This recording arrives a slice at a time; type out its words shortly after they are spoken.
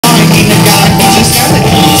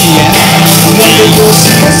you'll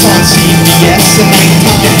see us on CBS, a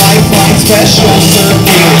nighttime lifeline special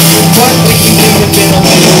service. But lately things have been a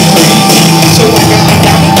little crazy, so I got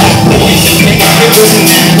down to that place and make it really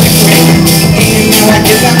quick. And now I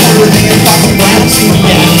get that harder than fucking Brown. See me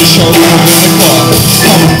at the show in the club.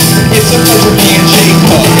 It's a pleasure being shake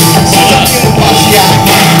up. Since I'm feeling bossy, I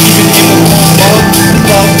might even give it one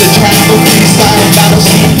love the travel freestyle battle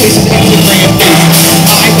scene places Instagram page.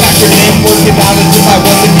 I factored in working out as if I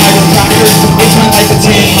was a chiropractor. It's my life, it's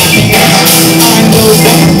in my hands. I know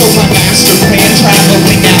what was my master plan,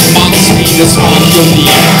 traveling at Mach speed is my guilty.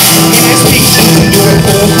 And I speak to do it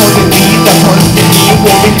wholeheartedly. The heart in me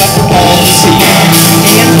warming up for all to see.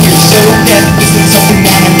 And you're so dead, this is something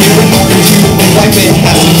that I'm doing. In order to live life, it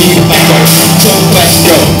has to be let go. So let's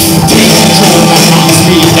go. Take control at Mach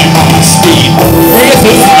speed, at Mach speed.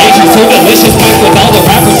 Asian, so delicious, packed with all the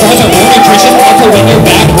rappers, stars are more nutritious. Also when you're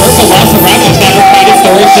back, work a lot of rappers, fabricated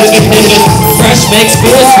storage, suspicious. Fresh mix,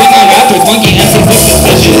 girls swing on rappers, monkey MCs look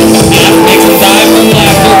suspicious. Ass makes them die from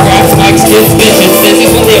laughter, grabs mics, kids, bitches. This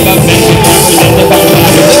is only about mention rappers and the bone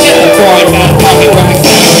rappers. Shit before I fast pocket running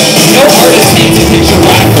fast. No artist paints a picture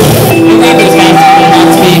rapper. The rappers master will not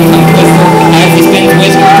speed, come crystal. As he spins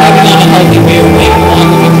whisker, having on a healthy beer, wing along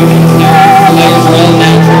with a cooking snow. The layers are all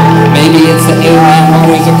natural. Maybe it's the alien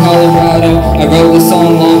waters of Colorado. I wrote this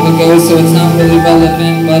song long ago, so it's not really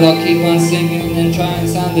relevant, but I'll keep on singing and try and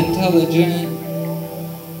sound intelligent.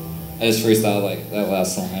 I just freestyle like that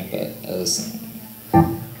last line, but it was,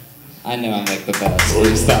 I know I'm like the best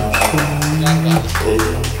freestyle.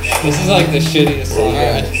 This is like the shittiest song.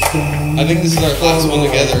 Alright. I think this is our last one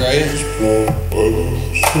together, right?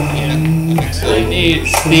 Yeah, I think so. I need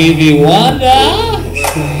Stevie Wonder.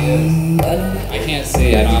 I can't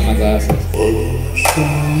see, I don't have my glasses.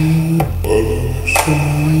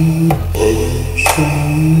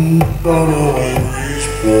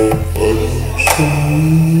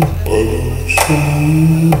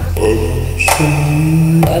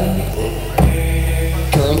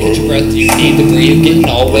 Girl, catch your breath, you need to breathe. Getting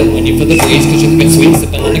all wet when you feel the breeze, cause you're looking sweet.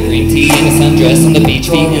 Sipping on a green tea in a sundress on the beach,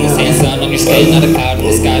 feet in the sand, sun on your skin. Not a cloud in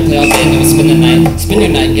the sky, play all day, then we spend the night. Spend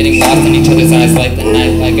your night getting lost in each other's eyes like the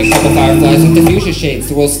night. Like a couple fireflies with the fuchsia shades.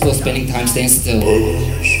 The world's still spinning, time staying still. What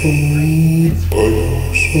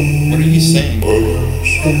are you saying?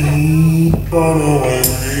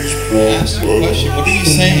 I asked you a question. What are you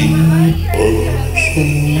saying?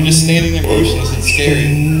 You're just standing there motionless and scary.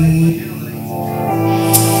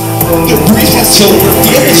 The breeze has chilled,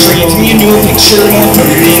 feel the streets. Me and you a picture more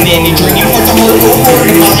perfect than any dream. Heart to heart, go hard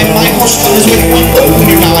to mine. My heart flutters with one look when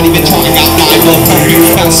you're not even trying. Got my love from you,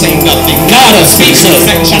 about saying nothing. Nada, speechless.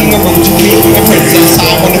 Shining a road to me, my princess.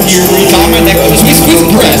 I wanna hear breathe on my neck, cause we squeeze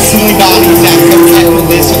and press. Only bodies that come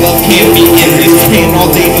effortless. Your love can't be endless. Spend all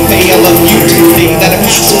day buffet. I love you today that I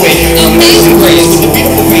pass away. Amazing grace with a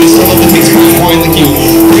beautiful face. I love that takes fine wine like you.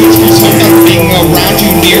 Reach for something around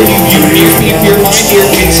you, near you. You near me if you're my dear.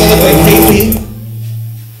 We celebrate daily.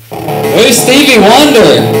 Where's Stevie Wonder?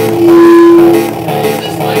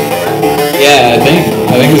 Yeah, I think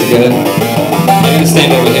it's good. I'm gonna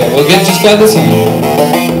stand over here. We'll get just by this one.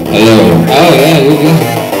 Hello. Oh yeah, you're good.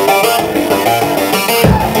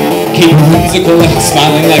 Keep musical,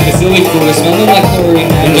 smiling like a silly fool, smelling like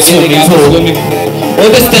chlorine after getting out the swimming pool. Or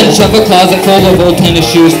the stench of a closet full of old tennis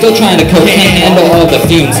shoes, still trying to cope, can't handle all the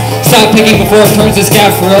fumes. Stop picking before it turns to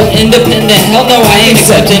scab for real. Independent, hell no, I ain't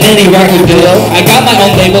accepting any record deal. I got my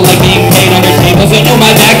own label like being paid under tables. I know my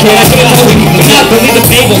back kid, I couldn't know we could not believe the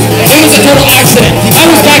fables. It was a total accident, I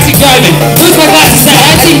was taxi driving. Where's my glasses at?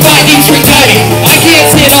 I see 5 East Street guiding. I can't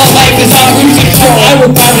see it all, life is on losing control. I will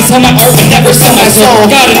proudly sell my art but never sell my soul.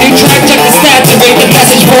 Got a new track, check the stats and rate the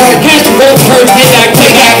message board. Cash the gold curve, payback,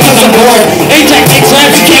 cause I'm bored. A-Jack makes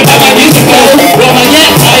raps, you can't buy my music though. Well not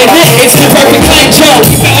yet, I admit, it's the perfect kind show.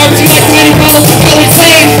 You got arms, you like tiny balls, you feel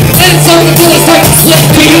insane. And so the bullets start to slip,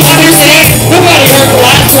 do you understand? Nobody heard the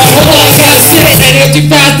last one, hold on, gotta sit. Heading up too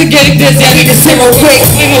fast and getting dizzy, I need to sit real quick.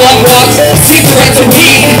 Swing along walks, cigarettes and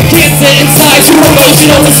weed. Can't sit inside, too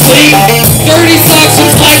emotional to sleep. Dirty socks,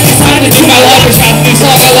 just like time to do my laundry. Got a new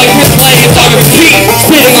song, I like Chris Play, it's on repeat.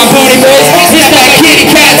 Spitting on pony boys, hit that kitty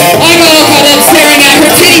cat. I got all caught up staring at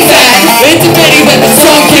her titty fat. It's a pity that the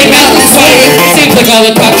song came out this way. Seems like all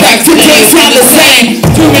the pop tracks today sound the same.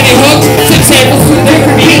 Too many hooks, tip samples for their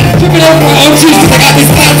beat. Tripping over my own shoes cause I got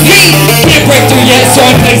these flat feet. Can't break through yet, so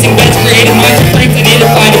I'm placing bets, creating my strength. I need to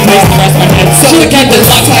find a place to rest my head. So the captain's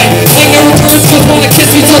locked tight, like no returns. Just wanna kiss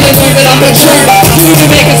me till they learn that I'm mature. Who to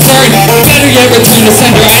make concern? Better yet, return to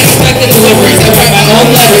sender. I expect the deliveries, I write my own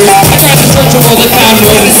letters. I tried to search a world that found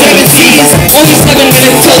more than 17s. Only 7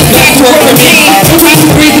 minutes till it's back to work for me. No time to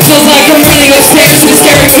breathe, it feels like I'm running upstairs and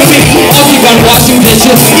staring at me. All you got around washing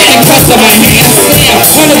dishes, getting crust on my hands. Damn,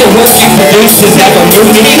 one of the worst you produced has ever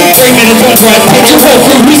moved me. 3 minutes, one breath, picture whole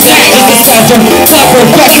crew, who's that? Just a spectrum, top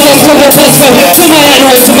professional, from the disco, to my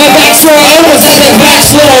annuals, to my backstory, I almost had a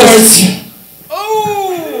bachelor's.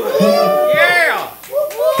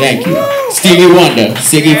 Thank you. Stevie Wonder,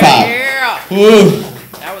 Ciggy Pop. Woo.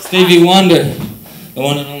 That was Stevie Wonder, the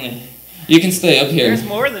one and only. You can stay up here. There's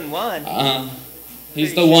more than one.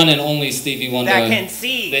 He's the one and only Stevie Wonder. That can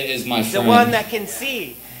see. That is my friend. The one that can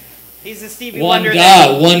see. He's the Stevie One Wonder da,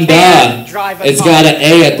 that one can da. drive a It's car. got an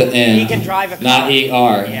A at the end. He can drive a car. Not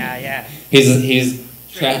ER. Yeah. He's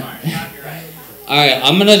Alright,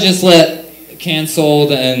 I'm gonna just let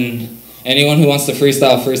Cansouled and anyone who wants to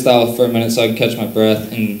freestyle for a minute so I can catch my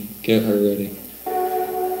breath and get her ready.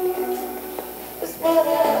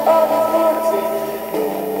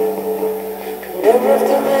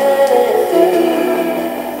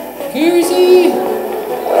 Kersey!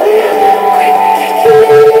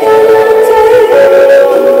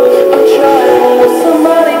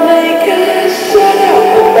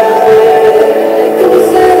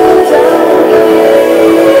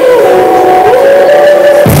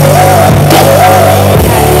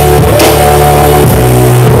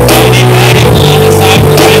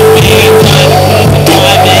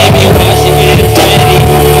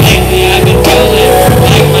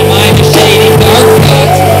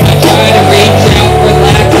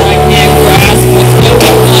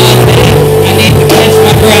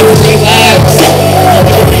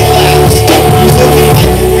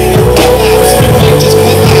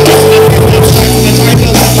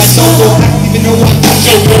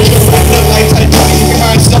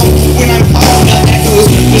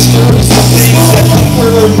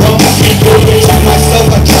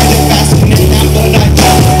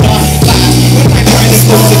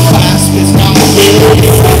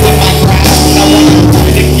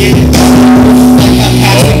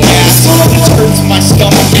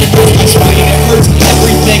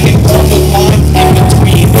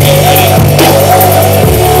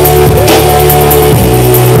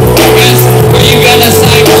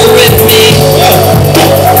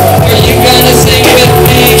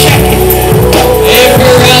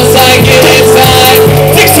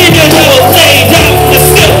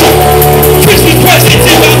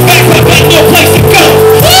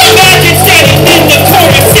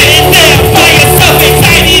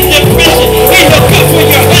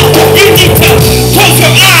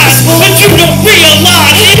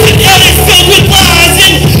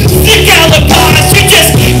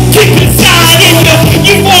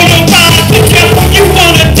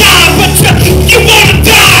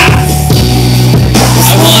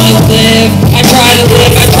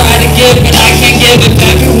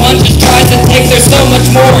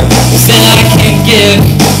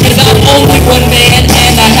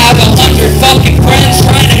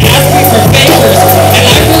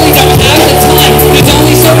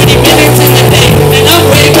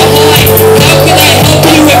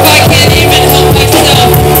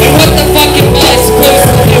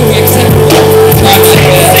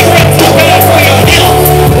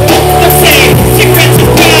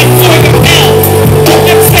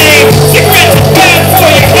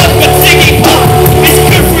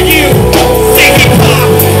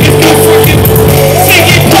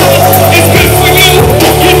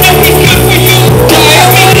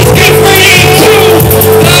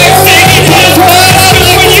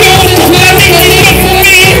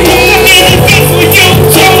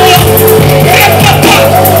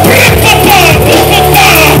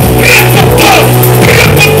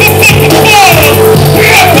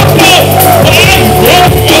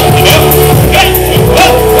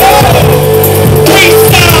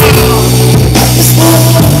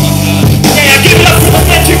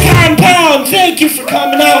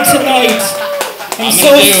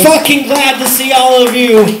 Fucking glad to see all of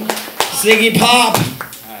you. Ciggy Pop.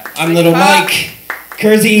 I'm Little Mike.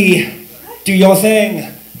 Kersey, do your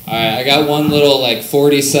thing. Alright, I got one little like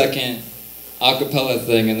 40-second acapella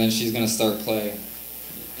thing and then she's gonna start playing.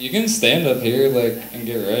 You can stand up here like and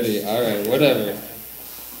get ready. Alright, whatever.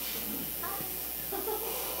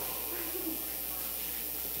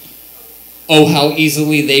 Oh, how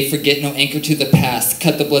easily they forget, no anchor to the past.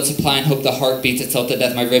 Cut the blood supply and hope the heart beats itself to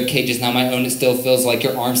death. My rib cage is now my own, it still feels like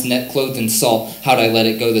your arms net clothed in salt. How'd I let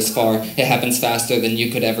it go this far? It happens faster than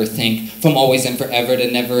you could ever think. From always and forever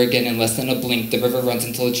to never again in less than a blink. The river runs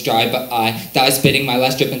until it's dry, but I die spitting my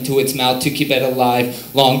last drip into its mouth to keep it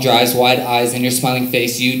alive. Long drives, wide eyes, and your smiling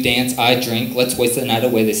face. You dance, I drink, let's waste the night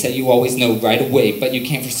away. They say you always know right away, but you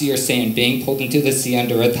can't foresee your sand being pulled into the sea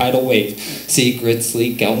under a tidal wave. Secrets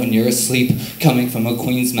leak out when you're asleep. Coming from a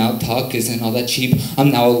queen's mouth, talk isn't all that cheap.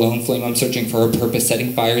 I'm now a lone flame, I'm searching for a purpose,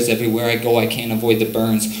 setting fires everywhere I go, I can't avoid the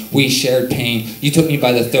burns. We shared pain, you took me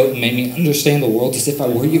by the throat and made me understand the world as if I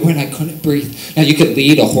were you and I couldn't breathe. Now you could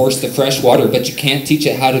lead a horse to fresh water, but you can't teach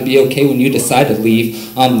it how to be okay when you decide to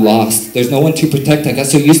leave. I'm lost, there's no one to protect, I got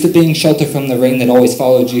so used to being sheltered from the rain that always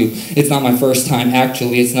followed you. It's not my first time,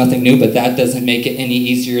 actually it's nothing new, but that doesn't make it any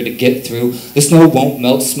easier to get through. The snow won't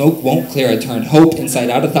melt, smoke won't clear, I turned hope inside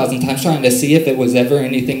out 1,000 times trying to see if it was ever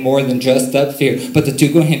anything more than just that fear. But the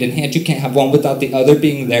two go hand in hand, you can't have one without the other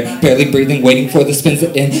being there. Barely breathing, waiting for the spins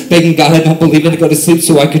to end, begging God I don't believe in to go to sleep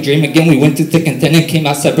so I could dream again. We went through thick and thin and came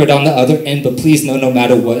out separate on the other end, but please know no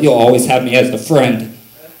matter what, you'll always have me as a friend.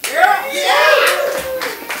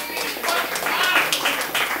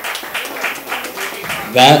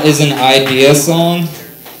 That is an Idea song,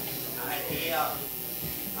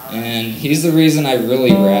 and he's the reason I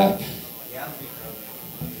really rap.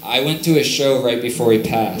 I went to his show right before he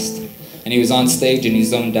passed, and he was on stage and he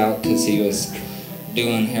zoned out because he was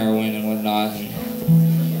doing heroin and whatnot, and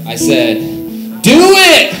I said, "Do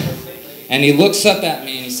it!" And he looks up at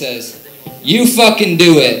me and he says, "You fucking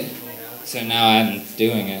do it." So now I'm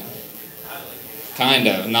doing it. Kind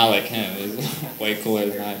of, not like him, he's way cooler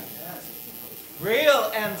than I am.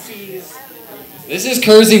 Real MCs. This is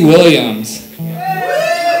Kersey Williams.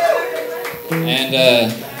 And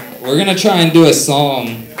we're going to try and do a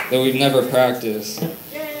song that we've never practiced.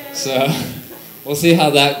 So we'll see how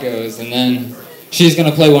that goes. And then she's going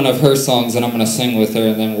to play one of her songs and I'm going to sing with her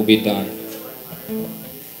and then we'll be done.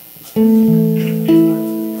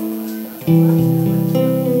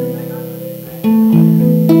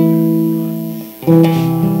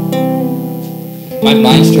 My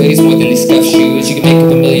mind strays more than these scuffed shoes. You can make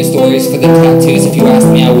up a million stories for the tattoos. If you asked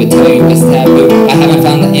me, I would tell you it's taboo. I haven't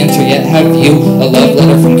found the answer yet, have you? A love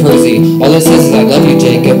letter from Kersey. All it says is I love you,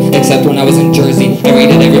 Jacob. Except when I was in Jersey. I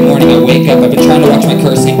read it every morning, I wake up. I've been trying to watch my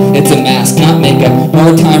cursing. It's a mask, not makeup.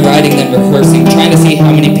 More time writing than rehearsing. Trying to see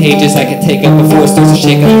how many pages I can take up before it starts to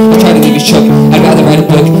shake up. I try to leave you shook. I'd rather write a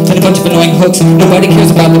book than a bunch of annoying hooks. Nobody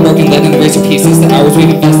cares about the broken lead and the razor pieces. The hours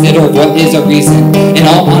we've invested or what is our reason. In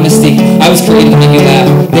all honesty, I was created to make you laugh,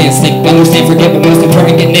 dance, think, understand, forget, but most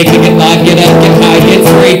important, get naked, get live, get up, get high, get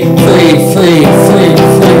free, free, free, free,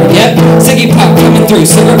 free. Yep, Ciggy pop coming through,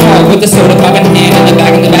 cigarette pop with the soda pop in hand,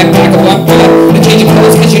 in the backpack of one pop, and changing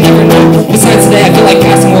clothes cause you never know. Besides today, I feel like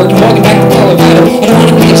passing work and walking back to Colorado. I don't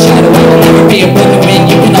wanna be a shadow, I will never be a book of wind.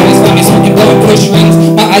 You can always find me smoking, blowing push rings.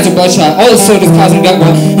 My eyes are bloodshot, all the soda's causing gut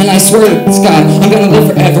rot, and I swear to God, I'm gonna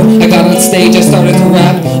live forever. I got on stage, I started to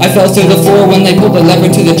rap. I fell through the floor when they pulled the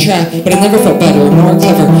lever to the trap, but I never felt better or more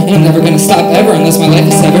clever, and I'm never gonna stop ever unless my life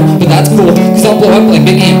is severed. But that's cool, cause I'll blow up like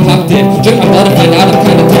Biggie and Pop did. Drink my blood and find out I'm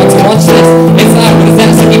kinda drunk, so watch this. It's loud, what is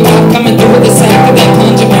that? Ciggy Pop coming through with a sack of that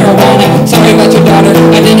plunge of marijuana. Sorry about your daughter,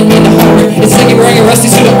 I didn't mean to harm her. It's Ciggy wearing a rusty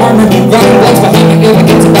suit of armor, rocking blunts behind my ear like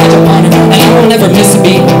it's a badge of honor. And I will never miss a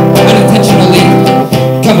beat, unintentionally,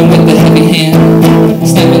 coming with the heavy hand.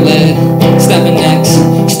 Snapping lead, snapping necks,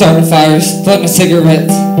 starting fires, flooding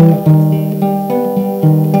cigarettes.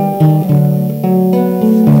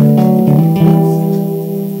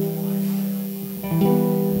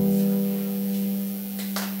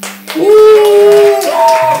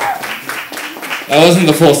 That wasn't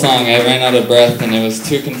the full song. I ran out of breath and it was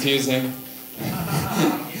too confusing.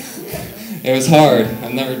 It was hard.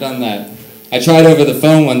 I've never done that. I tried over the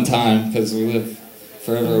phone one time because we live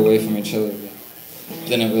forever away from each other. But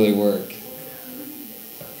didn't really work.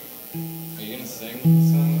 Are you gonna sing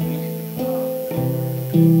something?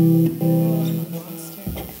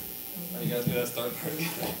 Are you guys do that start part again?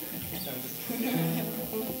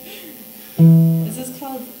 This is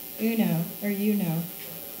called Uno, or You Know,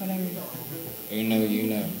 whatever. Uno, you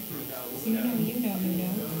know. You know, you know, you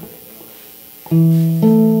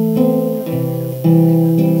know.